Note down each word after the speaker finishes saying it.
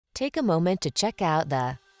Take a moment to check out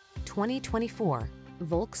the 2024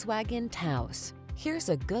 Volkswagen Taos. Here's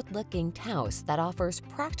a good-looking Taos that offers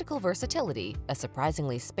practical versatility, a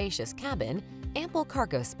surprisingly spacious cabin, ample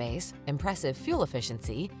cargo space, impressive fuel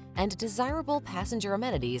efficiency, and desirable passenger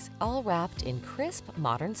amenities, all wrapped in crisp,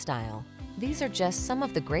 modern style. These are just some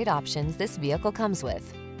of the great options this vehicle comes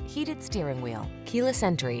with: heated steering wheel, keyless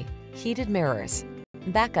entry, heated mirrors,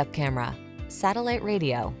 backup camera, satellite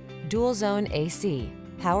radio, dual zone AC,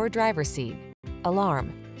 power driver seat,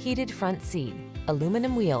 alarm, heated front seat,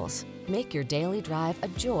 aluminum wheels. Make your daily drive a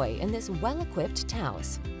joy in this well-equipped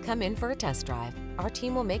Taos. Come in for a test drive. Our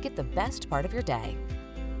team will make it the best part of your day.